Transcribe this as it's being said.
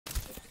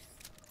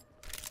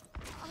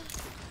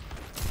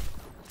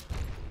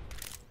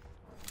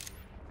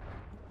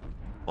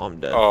I'm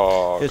dead.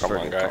 Oh, It's come for a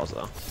on, good guy. cause,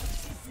 though.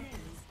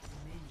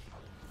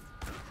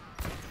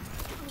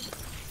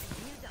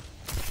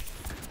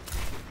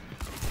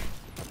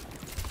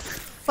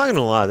 Not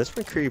gonna lie, this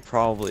McCree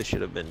probably should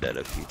have been dead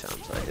a few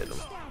times I hit him.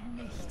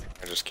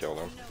 I just killed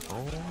him.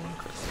 Oh, okay.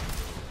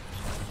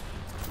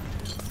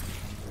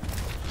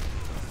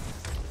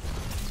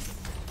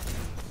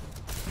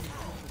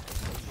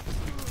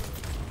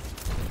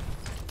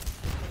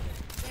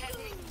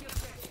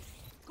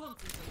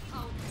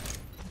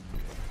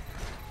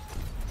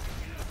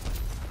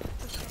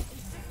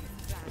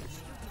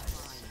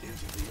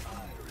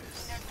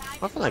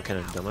 I find that kind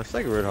of dumb. I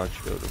feel like Roadhog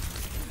should go to.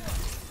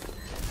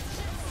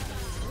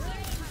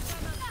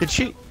 Did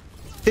she?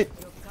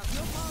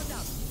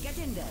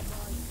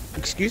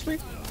 Excuse me?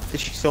 Did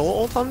she solo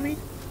ult on me?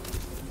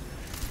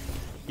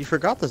 You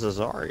forgot this is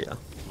Zarya.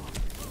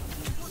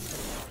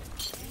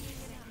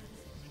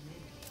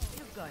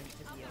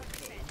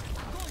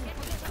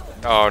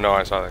 Oh no,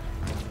 I saw that.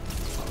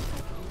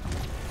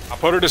 I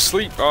put her to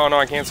sleep. Oh no,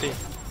 I can't see.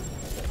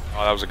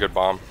 Oh, that was a good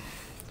bomb.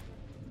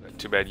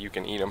 Too bad you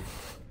can eat them.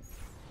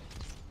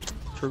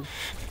 True.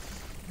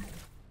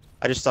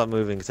 I just stopped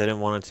moving because I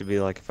didn't want it to be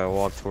like if I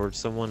walked towards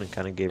someone and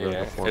kind of gave her like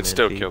a 4-man it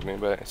still feed. killed me,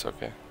 but it's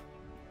okay.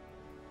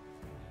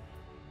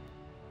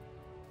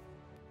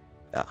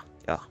 Yeah,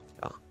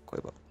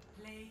 Quavo.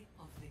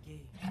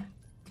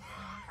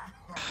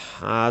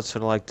 That's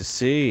what I like to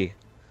see.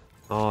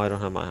 Oh, I don't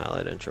have my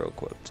highlight intro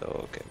equipped,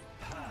 so okay.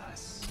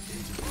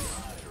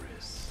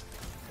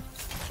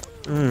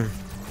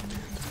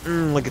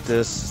 Look at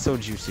this, so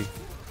juicy.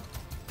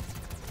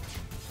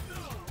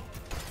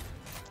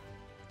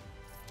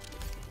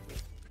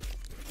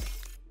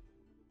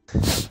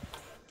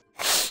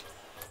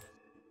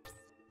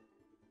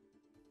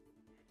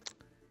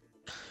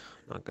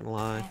 Not gonna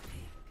lie.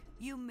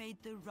 You made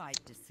the right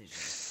decision.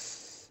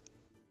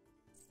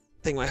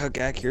 I think my hook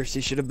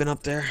accuracy should have been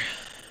up there.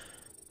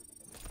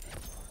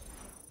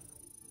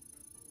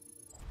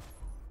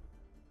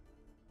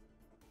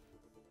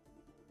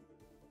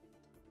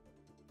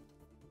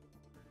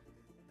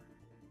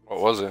 What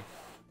was it?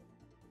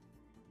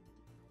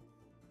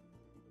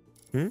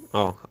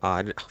 Oh,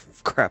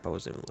 crap, I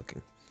wasn't even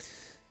looking. I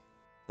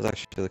was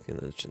actually looking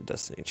at the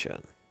Destiny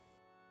chat.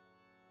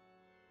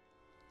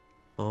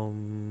 I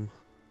don't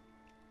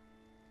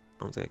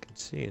think I can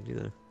see it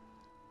either.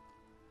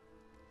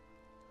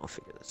 I'll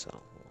figure this out.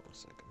 Hold on a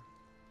second.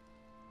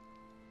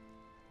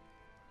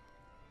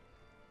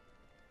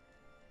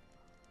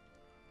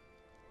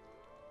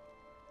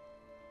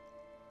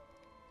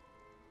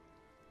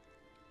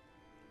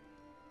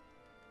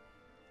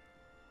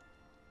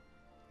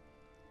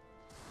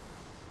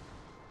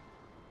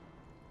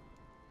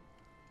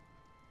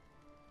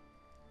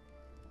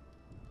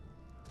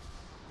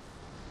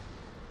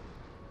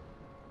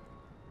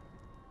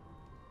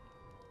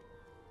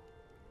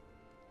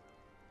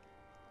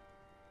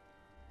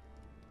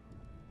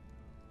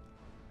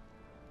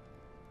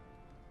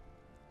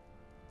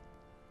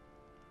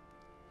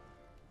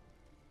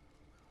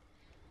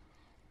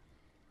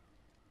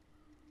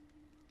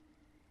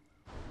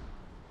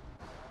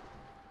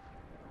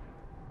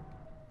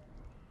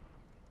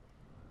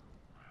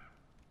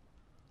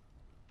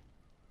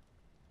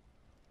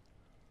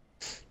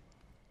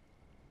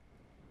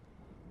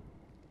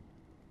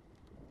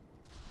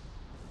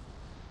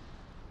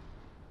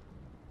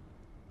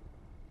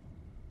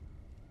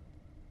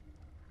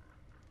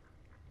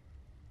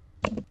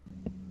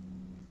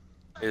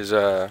 Is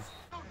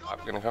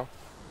Bob gonna come?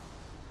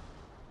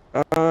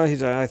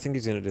 I think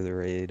he's gonna do the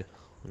raid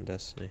on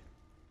Destiny.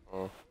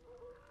 Oh.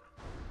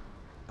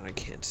 I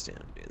can't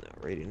stand doing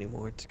that raid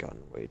anymore. It's gotten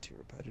way too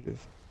repetitive.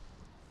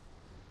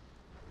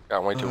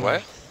 Got way too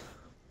wet?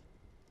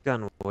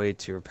 Gotten way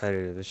too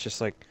repetitive. It's just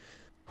like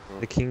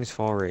the King's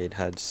Fall raid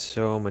had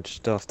so much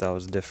stuff that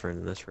was different,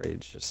 and this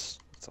raid's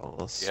just it's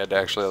all. You had to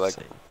actually like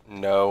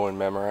know and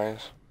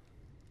memorize.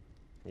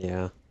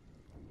 Yeah.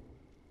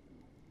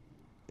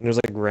 And there's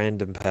like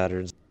random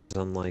patterns,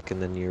 unlike in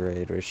the new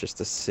raid, where it's just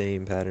the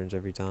same patterns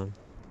every time.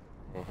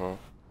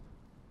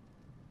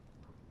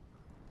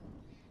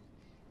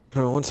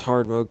 Once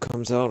hard mode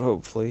comes out,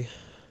 hopefully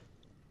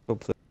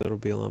it'll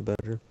be a lot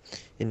better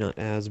and not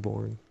as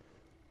boring.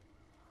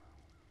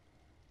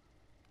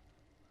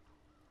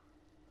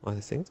 I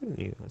think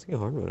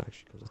hard mode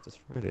actually comes out this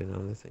Friday. Now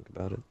that I think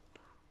about it.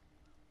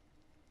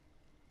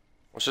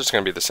 Well, it's just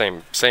gonna be the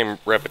same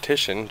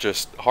repetition,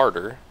 just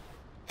harder.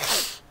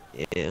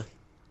 Yeah.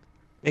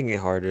 Making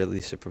it harder, at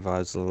least it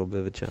provides a little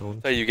bit of a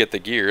challenge. So you get the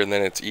gear, and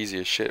then it's easy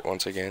as shit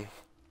once again.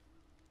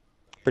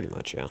 Pretty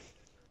much, yeah.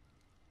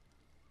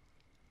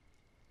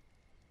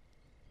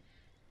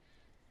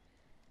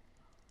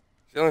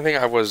 The only thing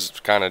I was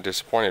kind of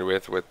disappointed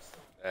with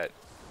that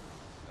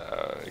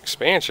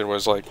expansion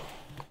was like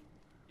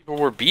people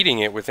were beating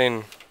it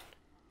within,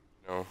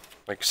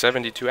 like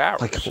 72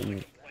 hours. Like,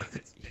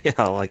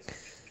 yeah, like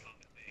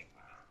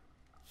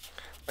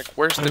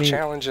where's the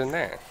challenge in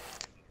that?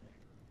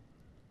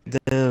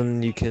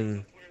 Then you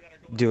can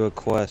do a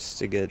quest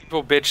to get.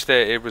 People bitched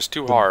that it was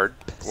too hard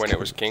when it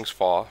was King's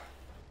Fall.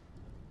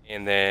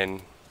 And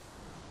then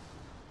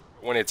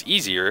when it's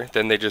easier,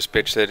 then they just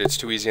bitch that it's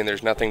too easy and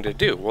there's nothing to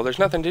do. Well, there's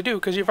nothing to do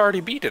because you've already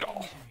beat it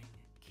all.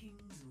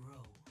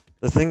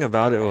 The thing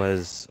about it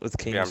was with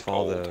I'm King's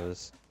Fall cold. though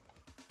is,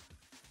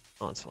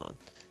 oh, it's fun.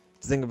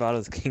 The thing about it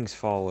with King's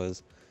Fall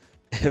was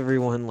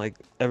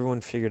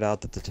everyone figured out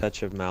that the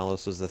touch of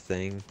malice was the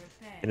thing,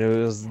 and it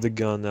was the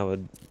gun that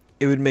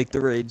would make the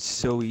raid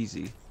so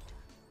easy.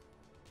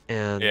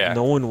 And Yeah.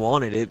 no one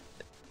wanted it,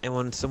 and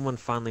when someone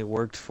finally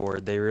worked for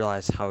it, they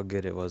realized how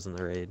good it was in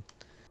the raid.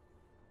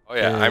 Oh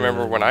yeah, I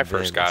remember when I And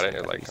first then got it's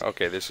it, like, easy.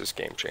 okay, this is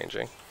game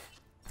changing.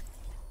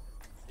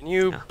 Can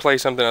you Yeah. play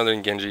something other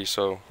than Genji?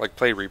 So, like,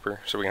 play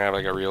Reaper, so we can have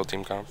like a real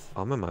team comp.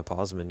 I'm in my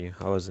pause menu.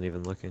 I wasn't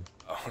even looking.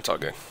 Oh, it's all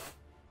good.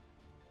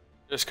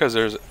 Just because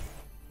there's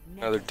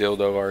another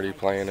dildo already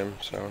playing him,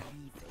 so.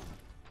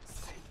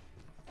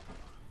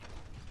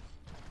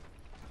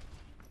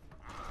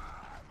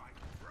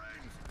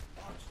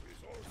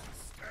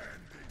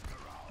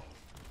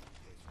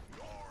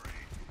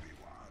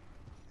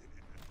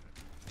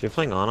 If you're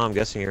playing Ana, I'm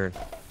guessing you're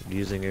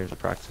using it to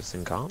practice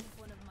in comp?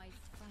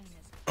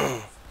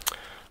 Kinda.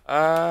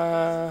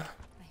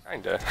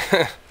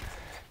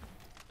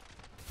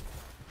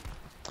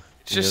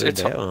 It's The just, other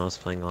it's. day when I was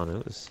playing Ana,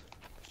 it was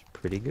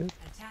pretty good.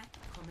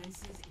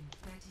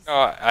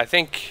 No, I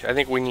think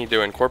we need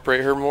to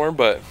incorporate her more,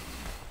 but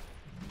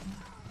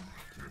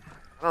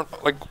I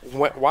don't like.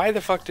 Why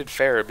the fuck did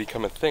Farah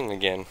become a thing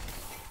again?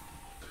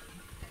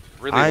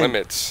 Really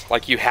limits.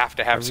 Like you have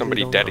to have really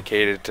somebody don't know.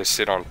 dedicated to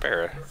sit on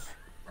Farah.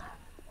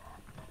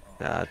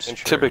 That's And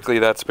true. typically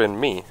that's been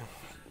me.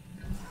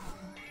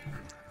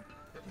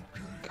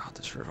 God,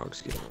 this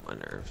Roadhog's getting on my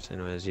nerves.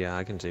 Anyways, yeah,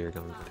 I can see you're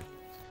coming from.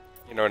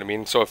 You know what I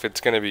mean? So if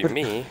it's gonna be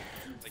me,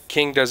 like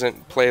King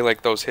doesn't play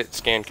like those hit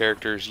scan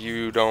characters.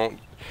 You don't.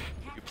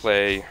 You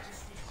play, you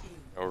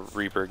know,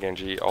 Reaper,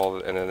 Genji,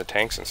 and then the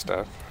tanks and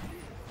stuff.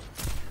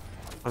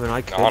 I mean,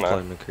 I could Ana.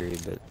 play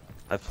McCree, but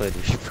I played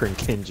Reaper and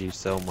Genji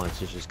so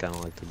much, it's just kind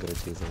of like the go-to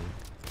thing.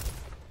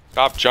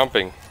 Stop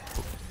jumping,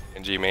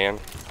 Genji man.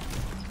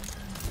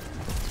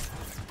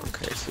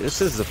 Okay, so this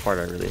is the part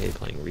I really hate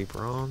playing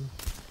Reaper on.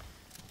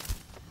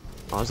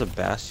 I was a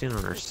Bastion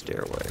on our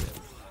stairway.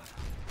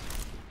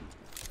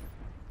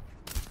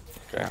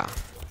 Okay. Yeah.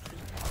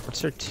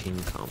 What's their team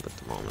comp at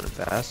the moment?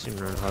 Bastion,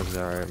 Roadhogs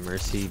are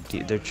Mercy,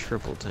 they're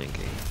triple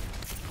tanking.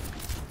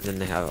 And then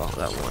they have all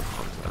that one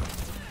Hanzo.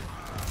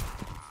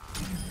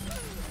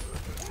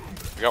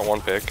 We got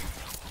one pick.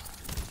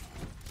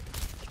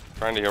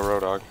 Trying to go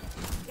Roadhog.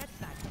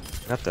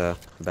 Got the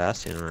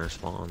Bastion in our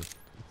spawn.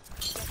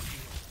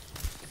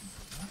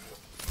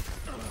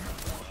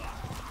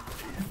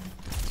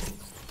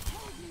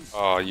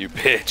 Oh, you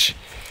bitch.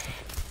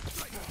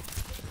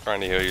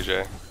 Trying to heal you,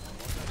 Jay.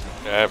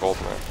 Yeah, I have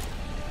ultimate.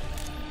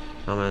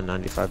 I'm at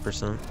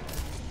 95%.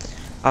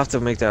 I have to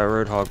make that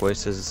Roadhog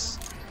waste his...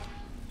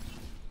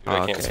 Dude, I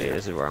Oh, can't see okay, you.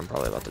 this is where I'm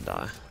probably about to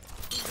die.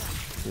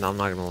 No, I'm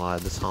not gonna lie,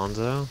 this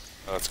Hanzo,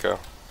 Oh, let's go.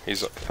 He's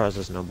surprised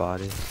there's no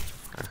body.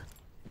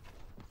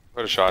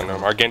 put a shot in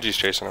him. Our Genji's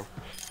chasing him.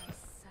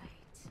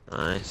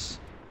 Nice.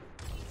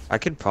 I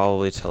could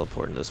probably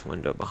teleport in this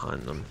window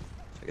behind them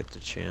if I get the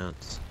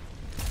chance.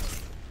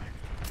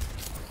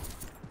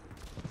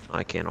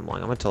 I can't, I'm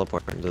lying. I'm gonna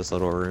teleport into this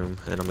little room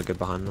and I'm gonna get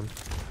behind them.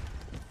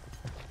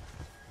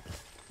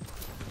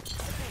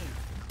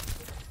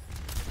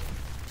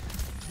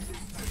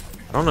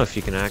 I don't know if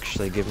you can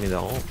actually give me the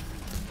ult.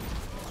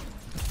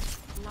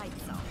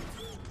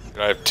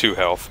 I have 2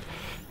 health.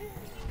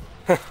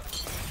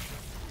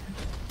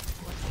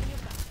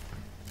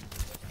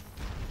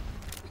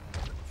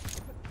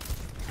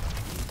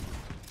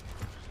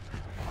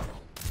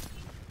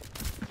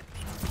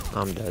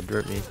 I'm dead,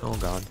 rip me. Oh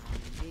god.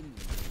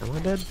 Am I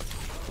dead?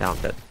 Yeah, I'm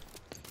dead.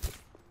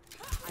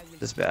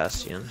 This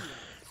Bastion.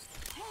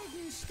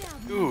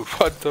 Dude,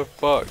 what the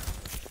fuck?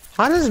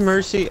 How does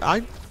Mercy...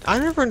 I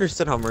never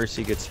understood how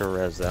Mercy gets her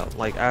res out,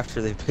 like,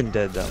 after they've been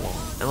dead that long.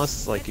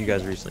 Unless, like, you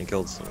guys recently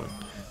killed someone.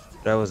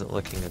 But I wasn't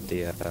looking at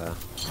the, I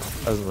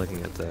wasn't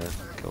looking at the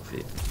kill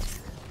feed.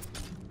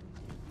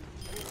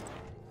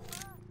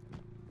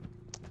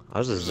 I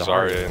was a Zarya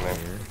Zarya in there.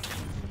 here.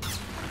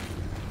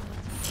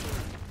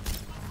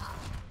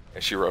 Yeah,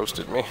 she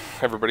roasted me.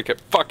 Everybody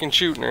kept fucking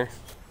shooting her.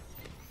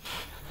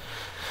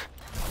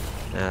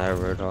 Yeah, that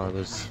Roadhog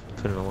was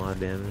putting a lot of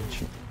damage.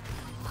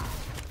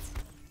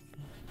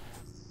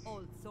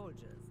 All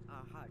soldiers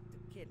are hard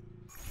to kill.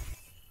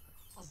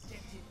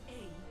 Objective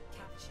A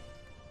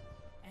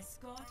captured.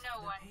 Escort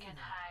No the one can payload.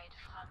 hide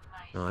from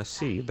my No, I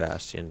see you,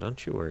 Bastion.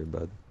 Don't you worry,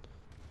 bud.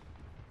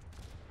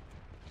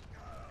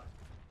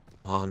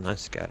 Oh,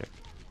 nice scatter.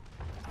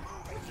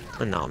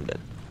 And now I'm dead.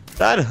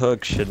 That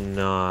hook should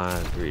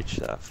not reach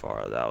that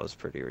far. That was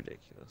pretty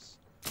ridiculous.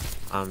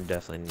 I'm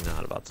definitely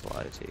not about to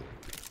lie to you.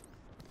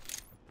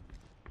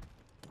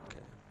 Okay.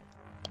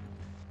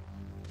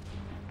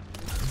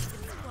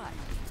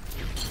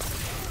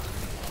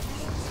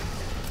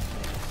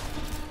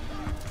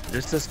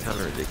 This is kind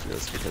of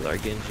ridiculous because our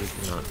Genji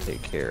cannot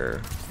take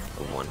care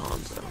of one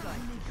Hanzo.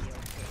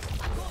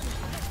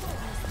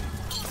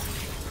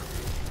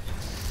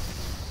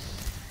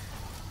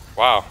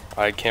 Wow,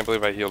 I can't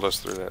believe I healed us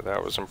through that.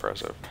 That was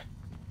impressive.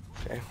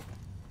 Okay.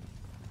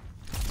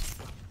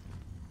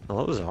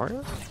 Hello,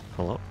 Zarya?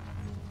 Hello?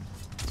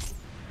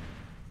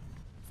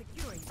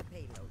 Securing the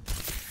payload.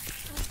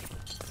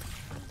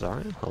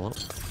 Zarya? Hello?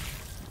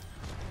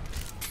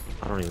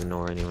 I don't even know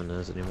where anyone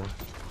is anymore.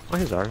 Oh,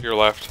 hey, Zarya. Your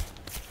left.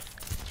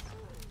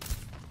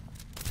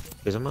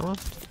 He's on my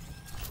left?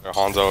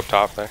 Hanzo up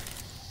top there.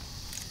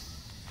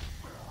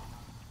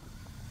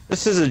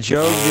 This is a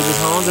joke, dude. This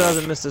Hanzo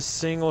hasn't missed a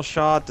single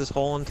shot this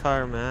whole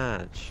entire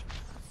match.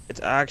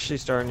 It's actually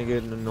starting to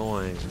get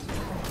annoying.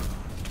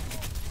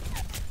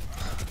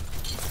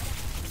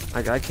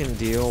 Like, I can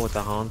deal with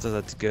a Hanzo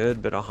that's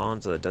good, but a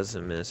Hanzo that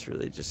doesn't miss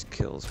really just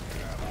kills me.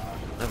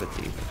 I have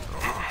a D.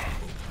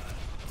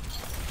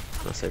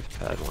 Unless they've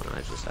had one,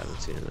 I just haven't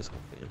seen it this whole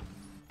game.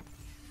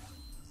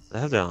 They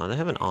have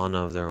an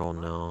Ana of their own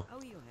now.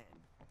 Oh, you had.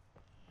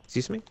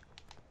 Excuse me?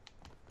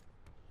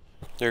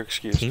 Your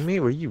excuse. Teammate,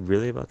 were you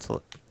really about to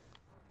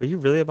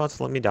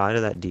let me die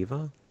to that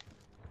diva?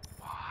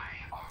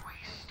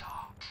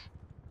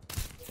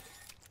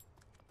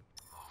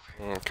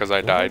 Because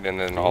I died and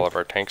then all of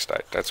our tanks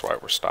died. That's why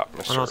we're stopped,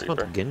 Mr. Oh no, it's about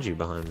Reaper. Genji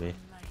behind me.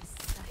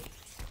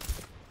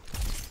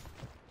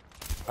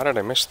 How did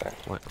I miss that?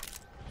 What?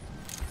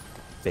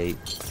 Bait.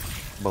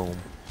 Boom.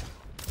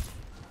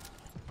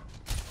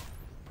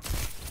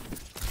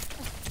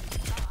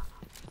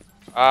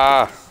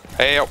 Ah!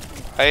 Help!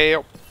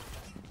 Help!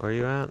 Where are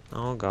you at?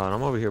 Oh god,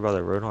 I'm over here by the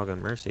Roadhog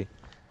and Mercy.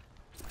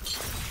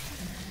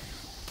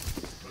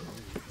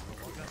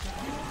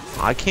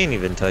 I can't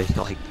even tell you,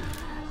 like,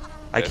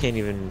 I can't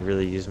even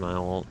really use my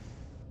ult.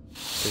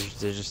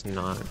 They're just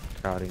not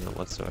crowding it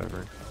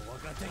whatsoever.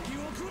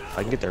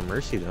 I can get their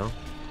Mercy though.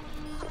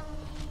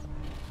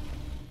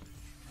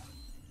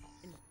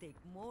 It'll take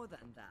more than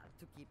that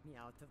to keep me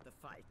out of the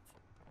fight.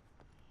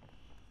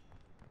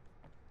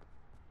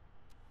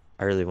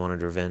 I really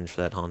wanted revenge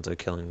for that Hanzo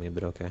killing me,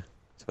 but okay.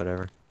 It's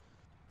whatever.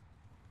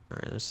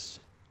 Alright, is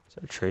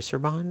there a Tracer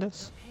behind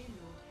us?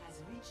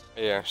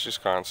 Yeah, she's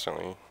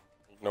constantly...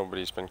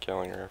 Nobody's been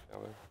killing her, I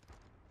feel like.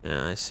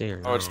 Yeah, I see her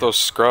now. Oh, it's those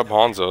scrub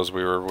Hanzos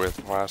we were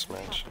with last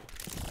match.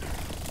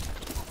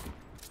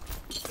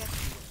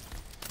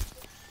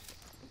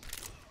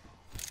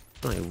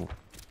 Like,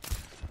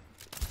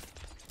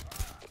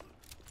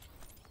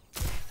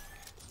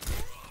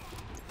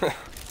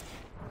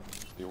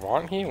 If you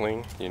want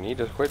healing, you need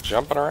to quit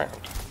jumping around.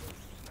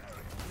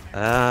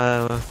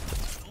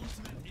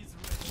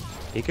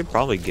 you could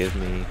probably give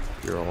me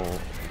your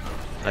ult.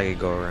 I could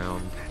go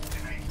around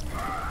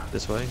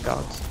this way.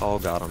 Gods. Oh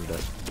god, I'm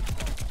dead.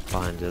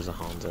 Behind is a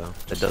Hanzo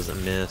that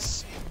doesn't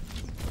miss.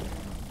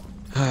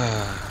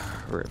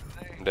 Rip.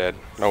 I'm dead.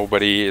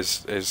 Nobody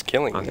is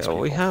killing Okay, these well,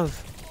 people. we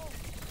have.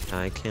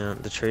 I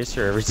can't. The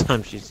Tracer, every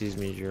time she sees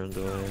me, she runs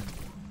away.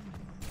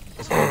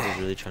 This Hanzo's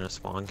really trying to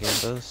spawn camp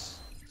us.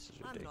 This is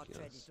I'm not ready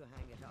ridiculous. to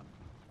hang it up.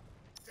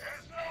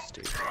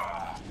 Stupid.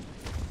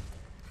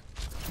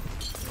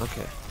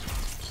 Okay.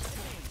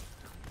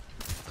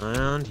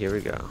 And here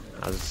we go.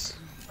 I'm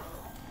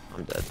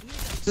dead.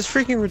 This is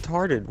freaking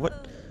retarded.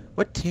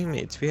 What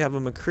teammates? We have a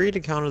McCree to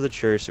counter the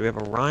Tracer. We have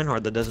a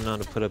Reinhardt that doesn't know how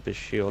to put up his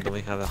shield, and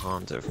we have a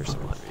Hanzo for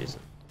some odd reason.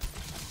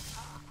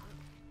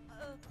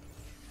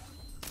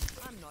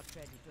 I'm not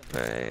ready to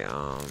Okay,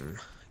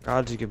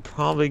 gods, you could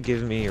probably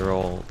give me your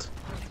ult,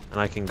 and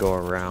I can go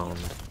around.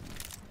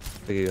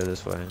 We could go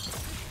this way.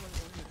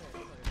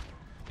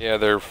 Yeah,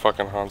 they're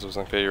fucking Hanzos.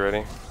 Okay, you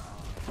ready?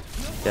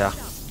 Yeah.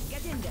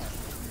 get in there.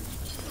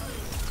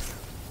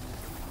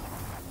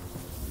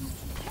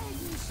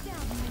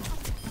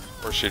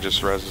 Or she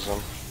just reses them.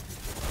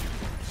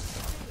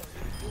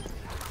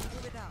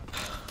 Move it out.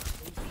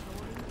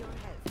 Restoring your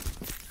health.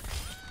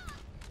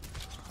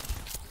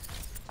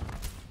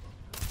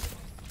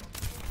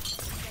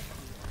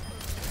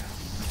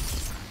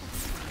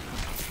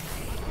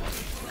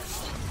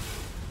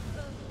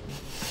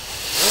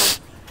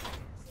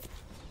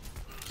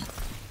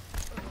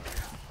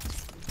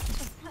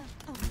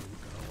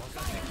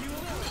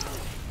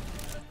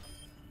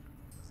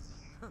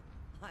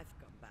 I've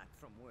come back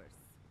from worse.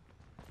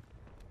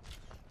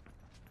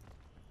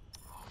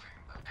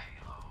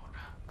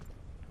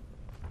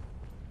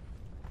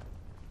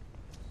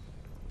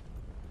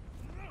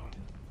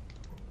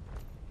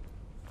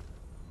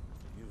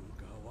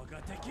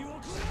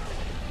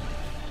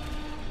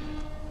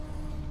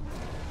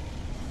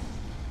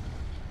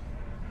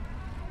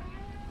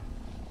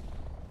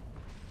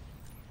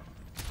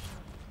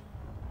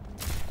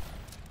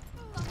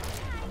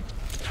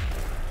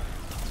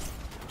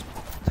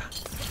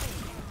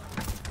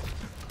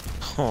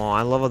 Oh,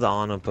 I love the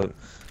Ana, but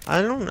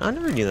I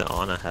never knew that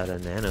Ana had a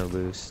nano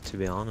boost, to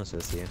be honest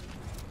with you.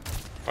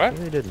 I What?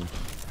 really didn't.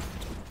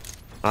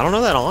 I don't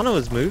know that Ana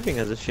was moving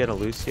as if she had a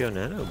Lucio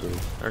nano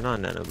boost. Or not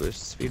nano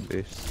boost, speed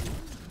boost.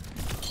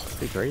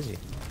 Pretty crazy.